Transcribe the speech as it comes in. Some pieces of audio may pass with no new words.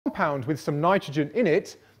compound with some nitrogen in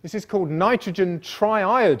it. This is called nitrogen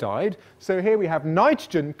triiodide. So here we have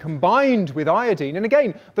nitrogen combined with iodine. And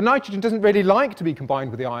again, the nitrogen doesn't really like to be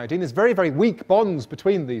combined with the iodine. There's very, very weak bonds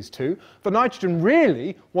between these two. The nitrogen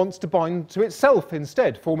really wants to bind to itself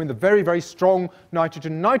instead, forming the very, very strong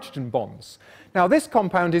nitrogen-nitrogen bonds. Now, this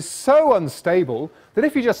compound is so unstable that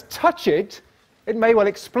if you just touch it, it may well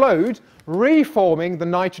explode, reforming the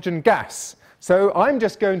nitrogen gas. So I'm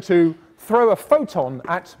just going to throw a photon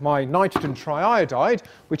at my nitrogen triiodide,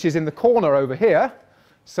 which is in the corner over here.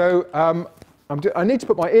 So I need to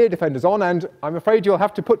put my ear defenders on, and I'm afraid you'll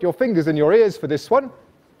have to put your fingers in your ears for this one.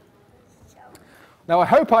 Now, I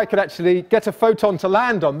hope I can actually get a photon to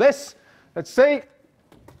land on this. Let's see.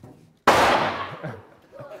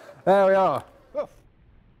 There we are.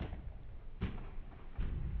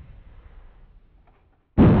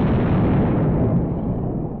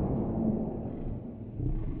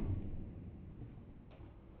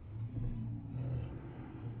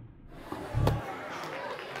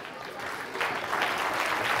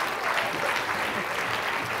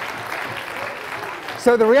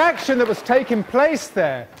 So the reaction that was taking place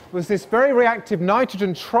there was this very reactive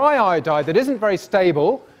nitrogen triiodide that isn't very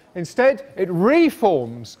stable. Instead, it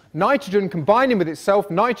reforms nitrogen combining with itself,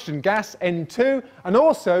 nitrogen gas, N2, and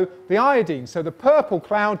also the iodine. So the purple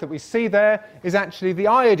cloud that we see there is actually the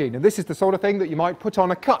iodine. And this is the sort of thing that you might put on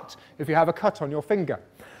a cut if you have a cut on your finger.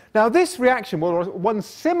 Now, this reaction, or one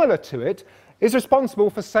similar to it, is responsible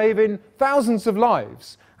for saving thousands of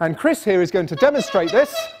lives. And Chris here is going to demonstrate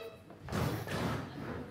this.